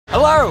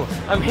Hello!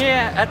 I'm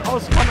here at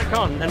Oz Comic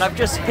Con and I've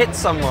just hit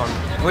someone,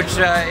 which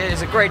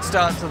is a great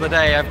start to the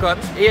day. I've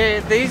got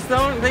these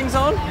things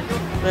on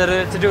that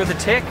are to do with the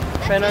tick.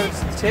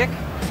 Benno's tick.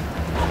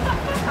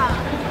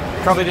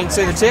 Probably didn't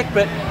see the tick,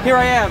 but here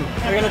I am.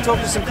 I'm going to talk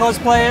to some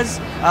cosplayers.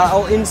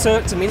 I'll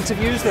insert some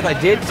interviews that I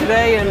did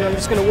today and I'm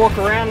just going to walk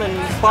around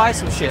and buy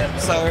some shit.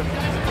 So,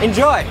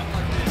 enjoy!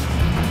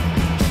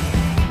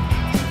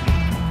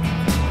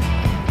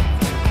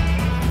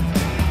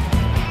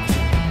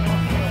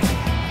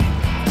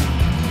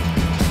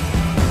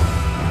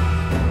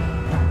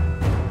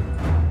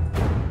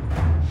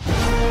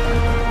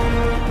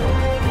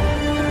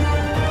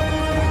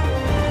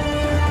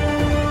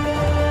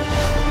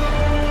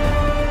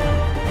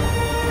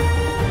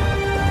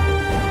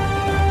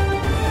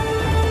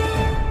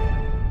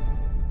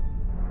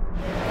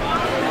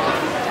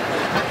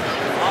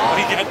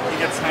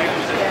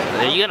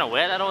 Are you gonna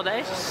wear that all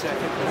day? I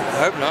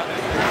hope not.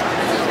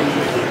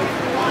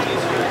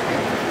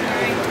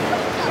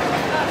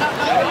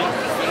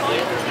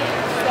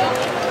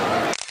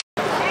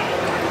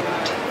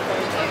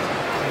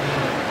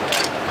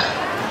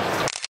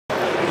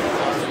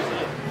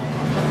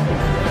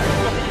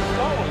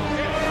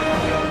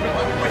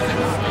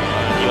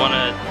 You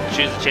wanna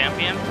choose a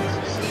champion?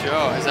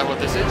 Sure, is that what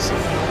this is?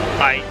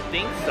 I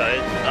think so.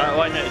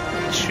 Why no?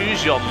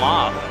 Choose your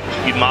mark.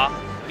 You mark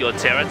your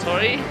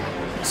territory.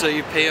 So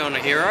you pee on a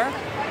hero?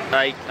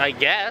 I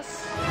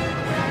guess.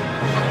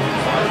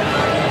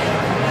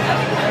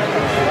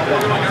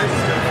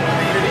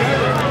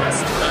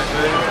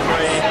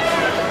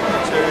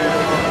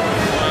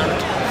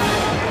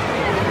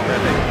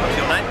 What's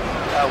your name?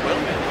 Will.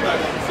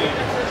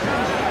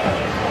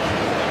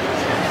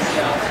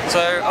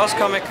 So Oz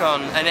Comic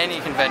Con and any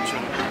convention,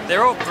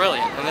 they're all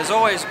brilliant and there's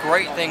always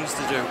great things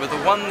to do, but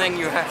the one thing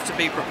you have to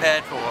be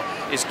prepared for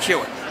is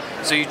queuing.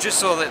 So you just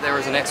saw that there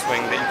was an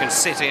X-Wing that you can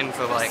sit in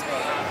for like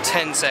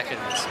 10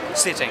 seconds,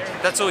 sitting.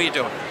 That's all you're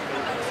doing.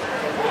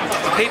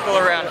 The people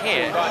around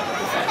here,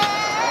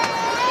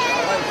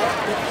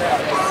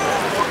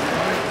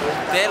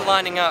 they're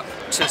lining up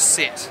to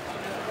sit.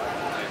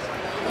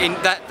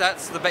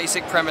 That's the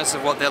basic premise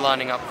of what they're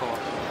lining up for.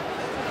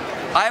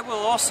 I will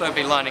also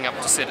be lining up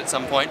to sit at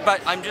some point,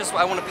 but I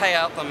want to pay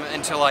out them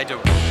until I do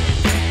it.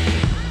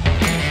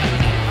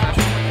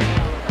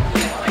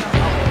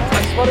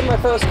 One of my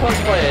first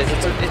cosplayers.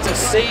 It's a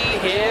sea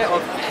here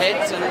of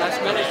heads, and I've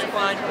managed to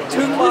find 2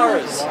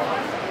 Claras.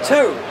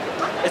 2!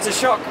 It's a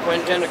shock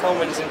when Jenna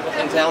Coleman's in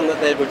town that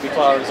there would be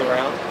Claras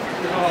around.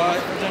 Oh, I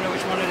don't know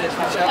which one it is.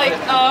 Which outfit?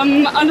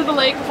 Like, Under the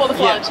Lake Before the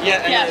Flood.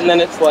 Yeah. And then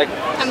it's like...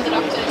 I'm the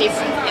Doctor.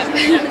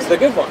 It's the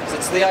good ones.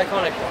 It's the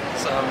iconic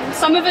ones.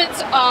 Some of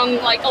it's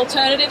like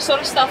alternative sort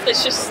of stuff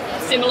that's just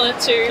similar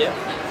to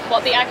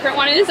what the accurate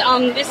one is.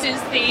 This is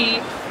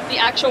the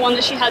actual one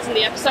that she has in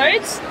the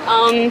episodes.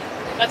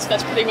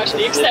 That's pretty much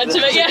the extent of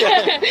it,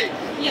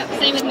 Yeah,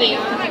 same with me.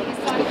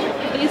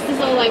 This is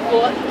all I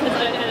bought because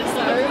I don't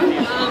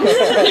know how to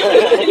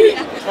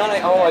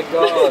sew. Oh my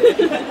god.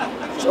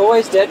 It's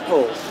always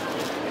Deadpool.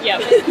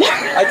 Yeah.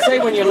 I'd say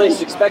when you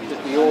least expect it,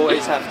 you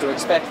always have to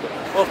expect it.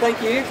 Well,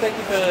 thank you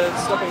for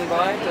stopping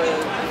by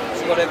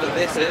to whatever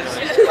this is.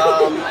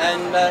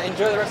 And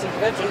enjoy the rest of the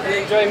convention and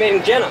enjoy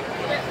meeting Jenna.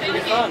 It'll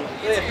be fun.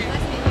 Yeah.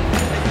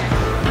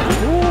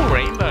 Ooh,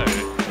 rainbow.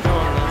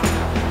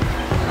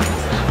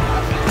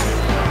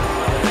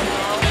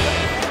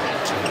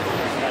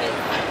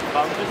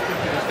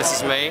 This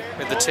is me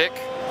with the tick.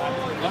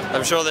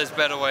 I'm sure there's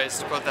better ways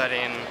to put that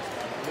in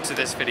to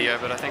this video,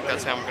 but I think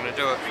that's how I'm going to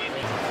do it.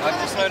 I've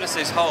just noticed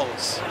these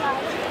holes.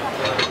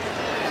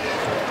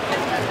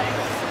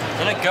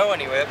 They don't go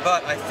anywhere,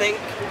 but I think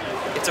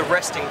it's a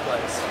resting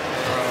place.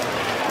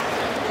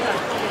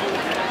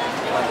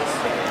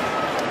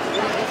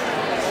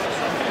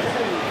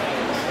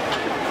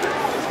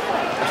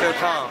 I feel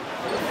calm.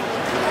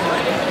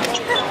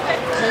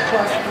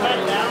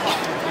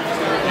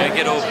 I'm gonna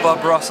get all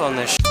Bob Ross on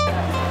this shit.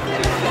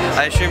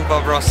 I assume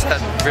Bob Ross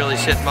had really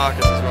shit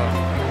markers as well.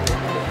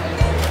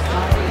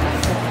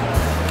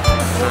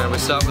 Alright, we'll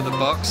start with the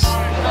box.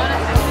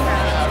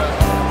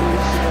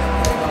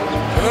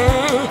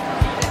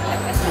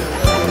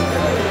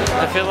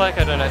 I feel like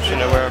I don't actually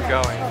know where I'm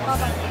going.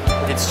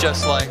 It's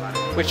just like,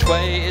 which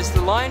way is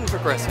the line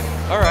progressing?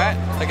 Alright,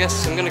 I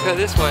guess I'm gonna go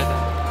this way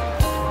then.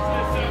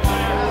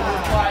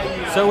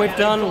 So we've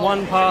done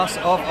one pass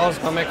of Oz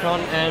Comic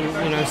Con and,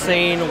 you know,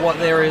 seen what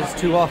there is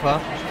to offer.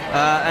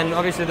 And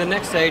obviously the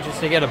next stage is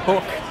to get a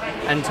book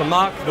and to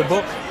mark the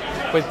book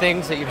with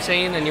things that you've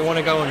seen and you want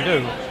to go and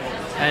do.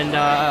 And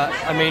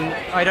I mean,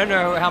 I don't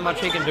know how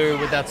much he can do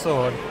with that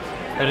sword,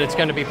 but it's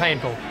going to be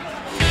painful.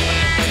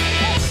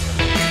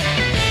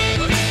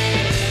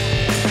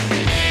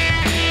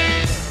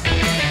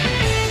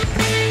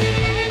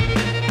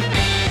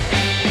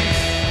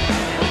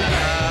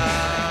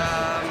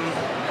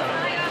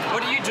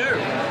 What do you do?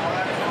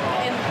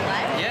 In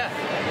life? Yeah.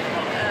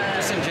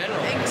 Just in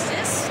general.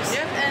 Exist.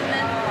 Yeah. And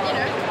then, you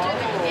know,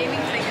 do the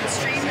gaming thing and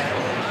stream it.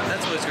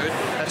 That's always good.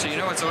 Actually, you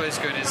know what's always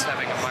good is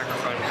having a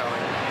microphone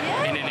going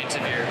in an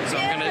interview. So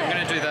I'm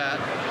gonna do that.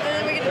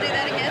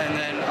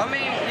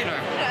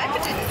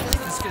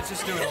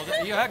 do it all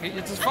day.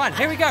 It's fine.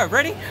 Here we go.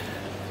 Ready?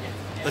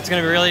 It's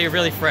gonna be really,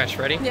 really fresh.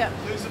 Ready? Yeah.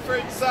 Lose the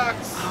fruit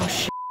sucks. Oh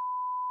shit.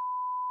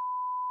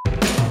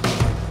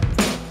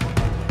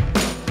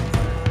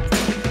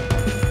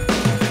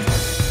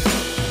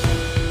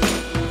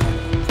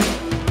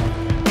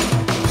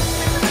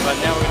 But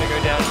now we're gonna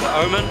go down to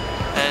Omen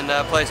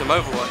and play some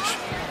Overwatch.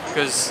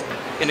 Because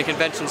in a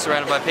convention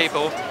surrounded by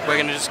people, we're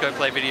gonna just go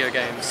play video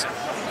games.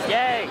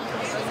 Yay!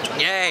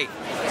 Yay!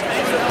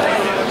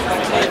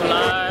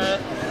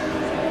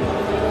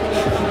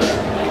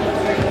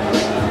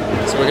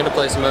 So we're gonna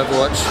play some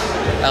Overwatch.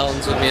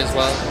 Alan's with me as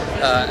well.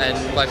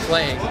 And by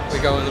playing, we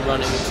go in the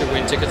running to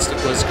win tickets to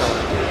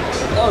BlizzCon.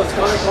 Oh, it's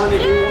Comic-Con.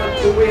 If you want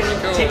to win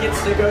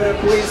tickets to go to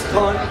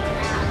BlizzCon,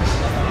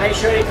 make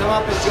sure you come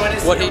up and join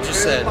us. What he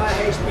just said. By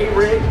HP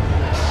Rig.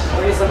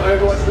 Play some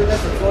Overwatch with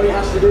us. That's all you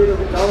have to do to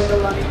go in the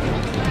running.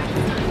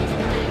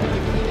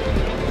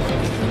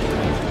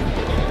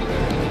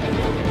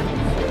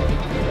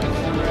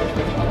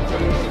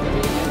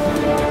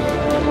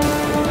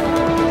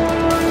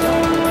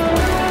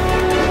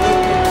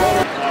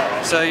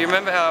 So you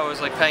remember how I was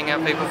like paying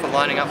out people for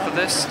lining up for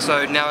this?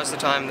 So now is the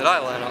time that I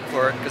line up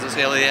for it because it's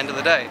nearly the end of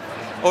the day.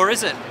 Or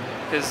is it?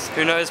 Because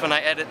who knows when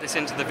I edit this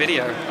into the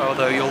video,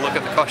 although you'll look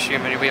at the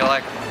costume and you'll be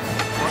like,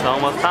 It's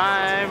almost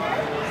time.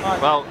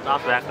 Well,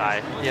 not for that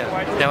guy. yeah,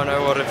 now I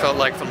know what it felt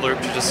like for Luke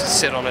to just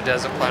sit on a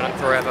desert planet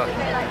forever.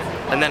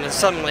 And then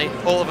suddenly,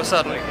 all of a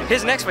sudden,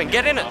 here's an X-Wing,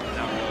 get in it!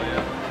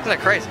 Isn't that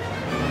crazy?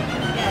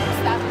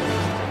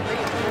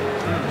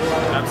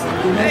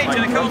 Hey,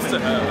 Jenna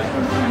Coleman!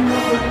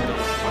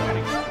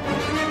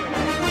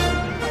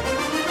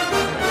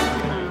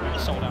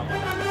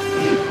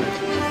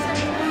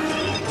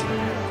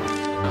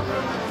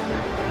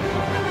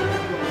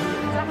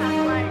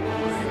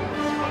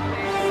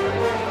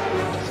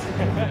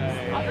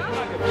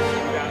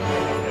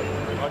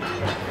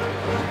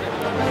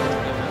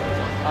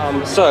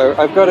 So,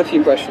 I've got a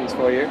few questions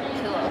for you,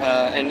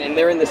 and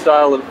they're in the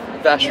style of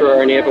Vashra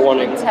only ever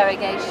wanting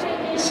Interrogation.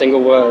 a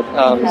single word.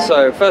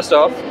 So, first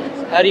off,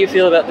 how do you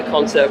feel about the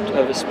concept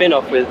of a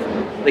spin-off with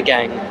the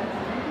gang,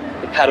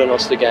 the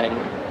Paternoster gang?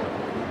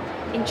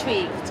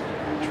 Intrigued.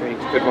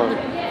 Intrigued, good one.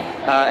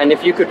 And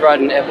if you could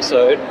write an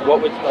episode,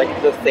 what would like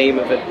the theme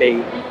of it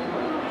be?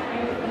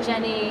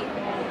 Jenny.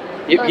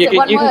 You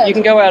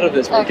can go out of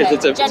this one because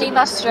it's a Jenny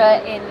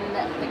Vastra in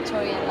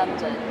Victorian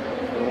London.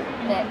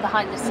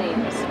 Behind the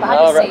scenes.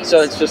 Right.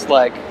 So it's just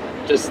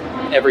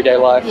everyday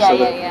life. Yeah,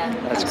 sort of. yeah.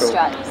 That's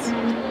Abstracts.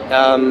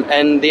 Cool.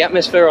 And the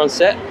atmosphere on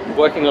set,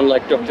 working on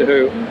like Doctor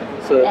Who.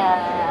 So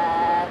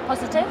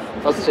Positive.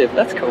 positive.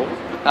 That's cool.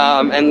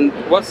 And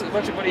what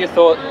are your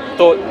thought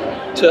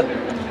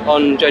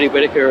on Jodie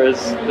Whittaker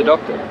as the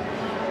Doctor?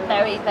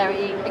 Very,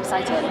 very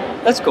excited.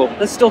 That's cool.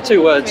 That's still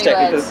 2 words 3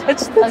 technically.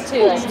 words. It's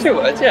 2 words. 2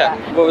 words. Yeah.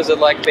 What was it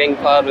like being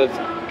part of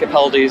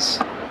Capaldi's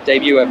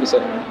debut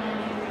episode?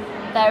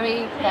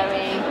 Very,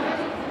 very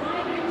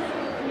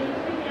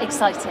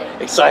exciting.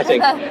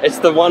 Exciting. It's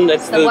the one.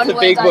 It's the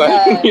big I one.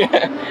 know.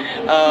 Yeah.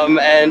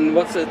 And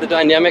what's the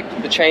dynamic,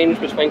 the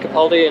change between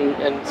Capaldi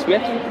and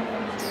Smith?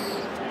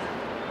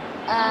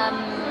 I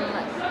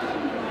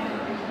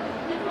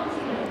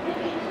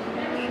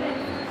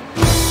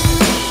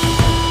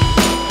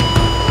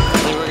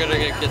think we're gonna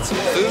get some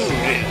food.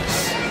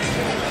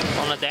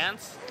 Wanna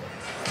dance?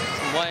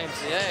 Some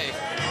YMCA.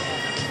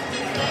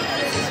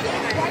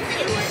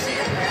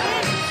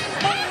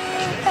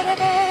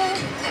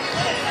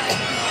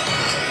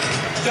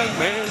 Young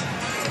man.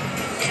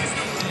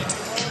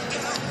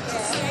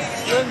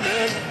 Young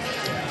man.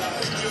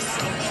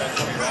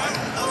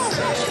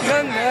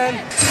 Young man.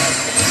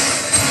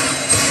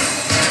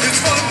 It's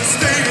from the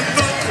state of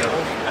the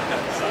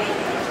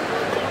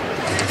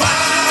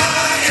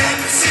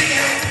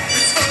YMCA.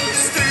 It's from the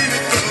state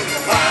of the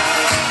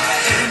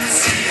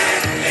YMCA.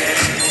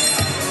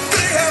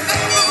 They have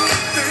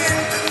everything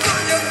for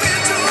your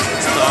vision.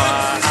 So,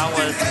 how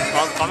was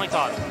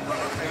Comic-Con?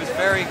 It was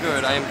very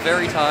good. I am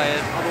very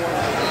tired,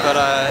 but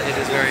it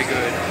is very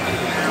good.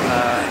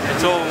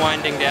 It's all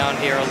winding down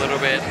here a little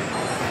bit.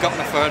 Got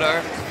my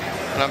photo,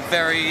 and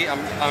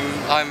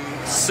I'm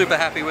super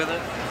happy with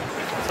it.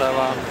 So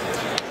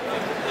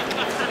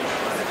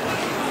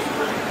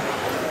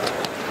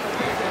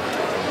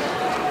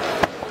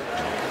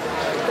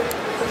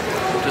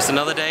just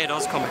another day at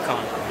Oz Comic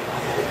Con.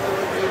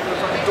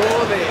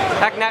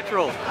 Act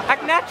natural.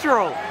 Act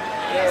natural.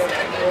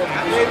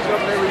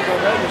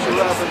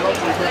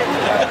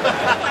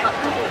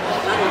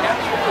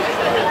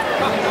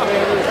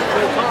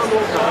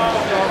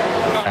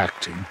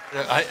 Acting.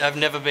 I've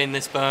never been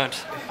this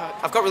burnt.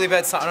 I've got really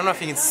bad sight. I don't know if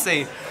you can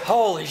see.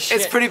 Holy shit.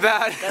 It's pretty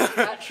bad. That's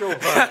natural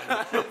burn.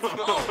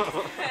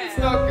 It's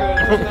not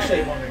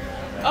good.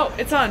 Oh,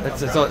 it's on.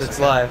 It's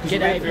live.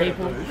 G'day,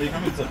 people.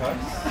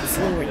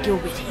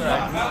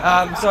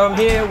 So I'm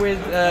here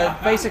with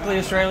basically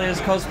Australia's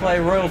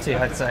cosplay royalty,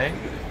 I'd say.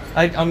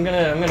 I'm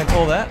gonna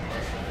call that.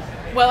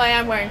 Well, I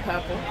am wearing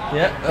purple.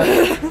 Yeah,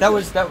 that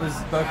was both of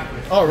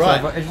you. Oh,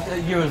 right. So,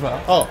 you as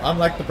well. Oh, I'm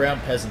like the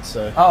brown peasant,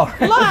 so. Oh.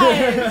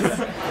 Lies!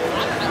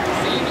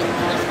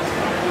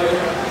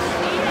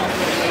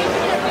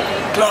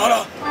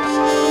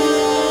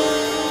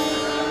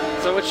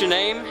 So what's your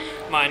name?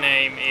 My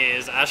name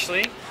is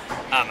Ashley.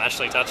 I'm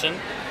Ashley Tutchin.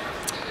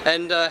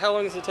 And how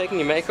long is it taking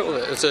you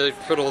to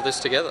put all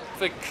this together?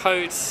 The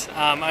coat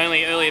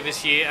only earlier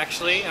this year,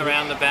 actually,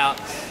 around about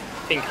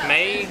I think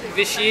May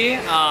this year,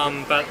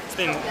 but it's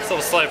been sort of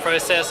a slow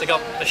process. I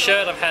got a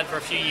shirt I've had for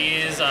a few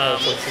years,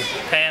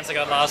 pants I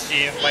got last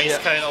year,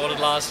 waistcoat I ordered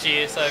last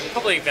year, so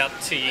probably about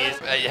 2 years.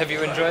 Have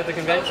you enjoyed the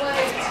convention?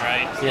 It's been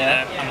great.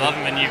 Yeah. I'm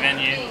loving the new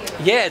venue.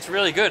 Yeah, it's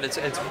really good. It's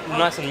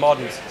nice and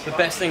modern. The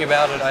best thing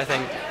about it, I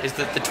think, is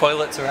that the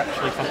toilets are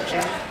actually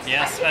functioning.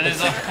 Yes, that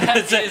is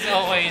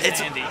always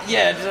handy.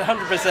 Yeah, it's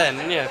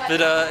 100%. Yeah, but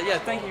yeah,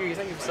 thank you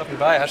for stopping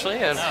by, Ashley.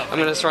 And I'm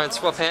going to try and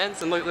swap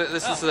hands. And look,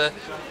 this is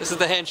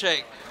the handshake.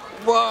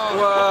 Whoa!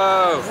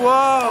 Whoa!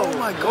 Whoa! Oh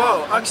my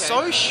god! I'm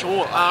so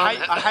short. I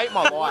hate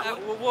my life.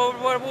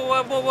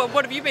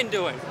 What have you been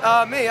doing?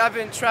 Me, I've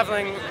been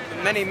travelling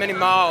many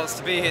miles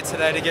to be here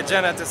today to get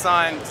Jenna to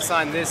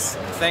sign this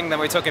thing that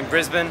we took in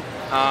Brisbane.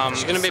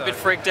 She's gonna be a bit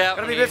freaked out.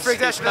 Gonna be a bit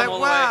freaked out. She's like,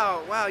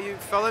 wow, you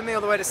followed me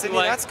all the way to Sydney.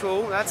 Like, that's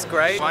cool. That's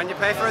great. Why don't you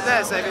pay for it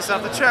there? Save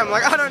yourself the trip. I'm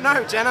like, I don't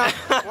know, Jenna.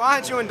 Why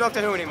aren't you in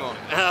Doctor Who anymore?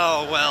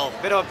 Oh well.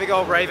 Big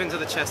old raven to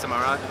the chest, am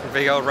I right?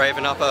 Big old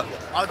raven upper.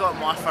 I got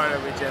my photo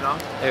with Jenna.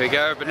 There we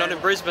go, but not in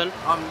Brisbane.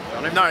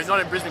 No, not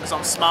in Brisbane because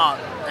I'm smart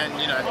and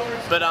you know,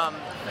 but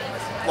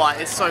like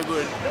it's so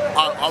good.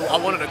 I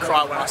wanted to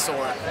cry when I saw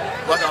it.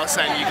 Like I was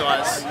saying to you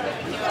guys.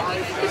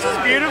 This is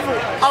beautiful.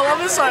 I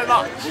love it so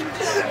much.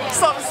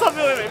 Stop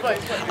feeling me,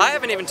 please. I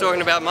haven't even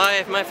talking about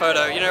my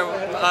photo. You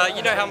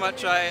know how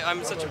much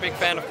I'm such a big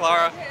fan of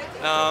Clara.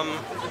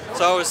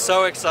 So I was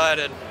so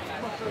excited.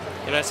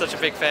 You know, such a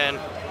big fan.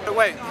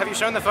 Wait, have you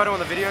shown the photo on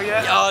the video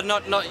yet? Oh,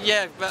 not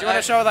yet. But do you want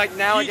to show like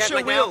now again?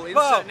 Like now?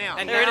 Insert now.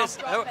 And there now. it is.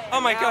 Oh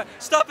my god!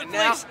 Stop it,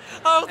 please!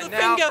 Oh, the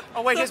finger!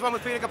 Oh wait, here's one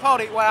with Peter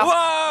Capaldi. Wow.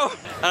 Whoa!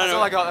 That's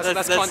all I got.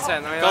 That's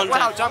content. I mean, content.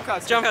 Wow, jump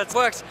cuts. Jump cuts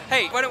works.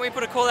 Hey, why don't we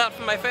put a call out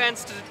for my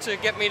fans to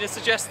get me to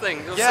suggest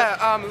things?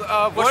 Yeah.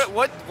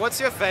 What's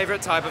your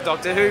favourite type of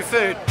Doctor Who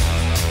food?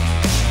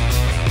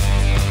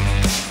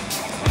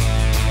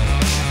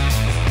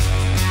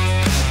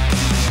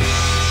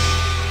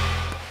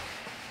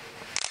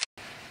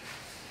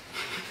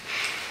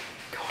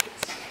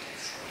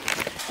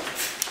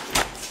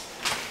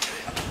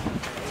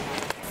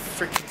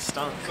 Freaking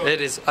stunk. It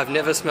is. I've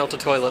never smelt a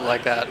toilet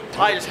like that.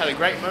 I just had a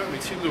great moment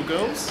with two little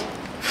girls.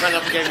 Ran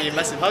up and gave me a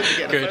massive hug to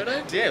get a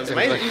photo. Yeah, it was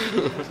amazing.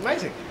 It was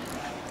amazing.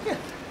 Yeah.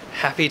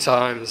 Happy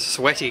times,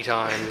 sweaty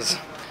times.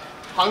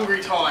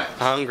 Hungry time.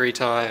 Hungry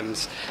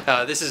times.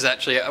 This is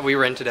actually, we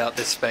rented out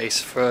this space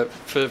for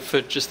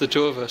just the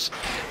two of us.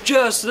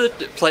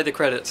 Play the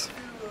credits.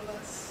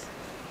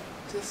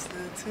 Just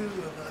the two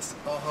of us.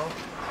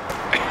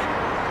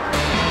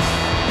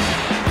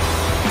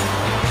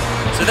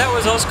 So that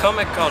was Oz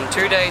Comic Con.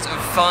 2 days of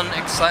fun,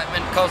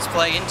 excitement,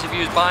 cosplay,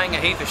 interviews, buying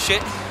a heap of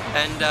shit,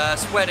 and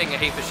sweating a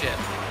heap of shit.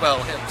 Well,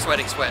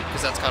 sweating sweat,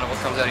 because that's kind of what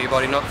comes out of your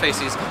body, not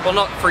feces. Well,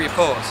 not through your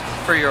pores,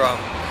 through your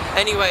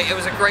Anyway, it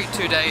was a great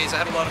 2 days. I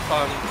had a lot of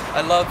fun.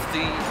 I love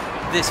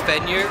this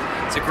venue.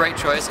 It's a great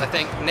choice. I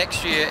think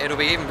next year it'll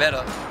be even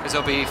better because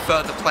there'll be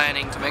further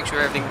planning to make sure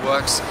everything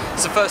works.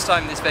 It's the first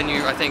time this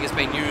venue, I think, has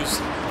been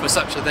used for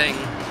such a thing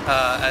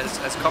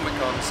as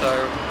Comic-Con.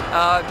 So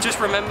just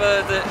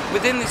remember that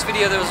within this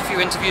video there was a few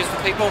interviews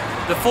with people.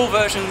 The full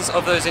versions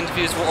of those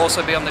interviews will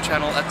also be on the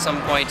channel at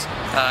some point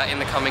in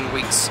the coming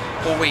weeks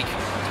or week,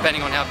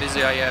 depending on how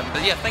busy I am.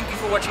 But yeah, thank you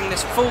for watching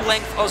this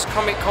full-length Oz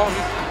Comic Con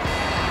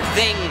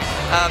thing.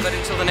 But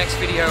until the next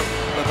video,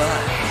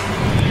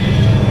 bye-bye.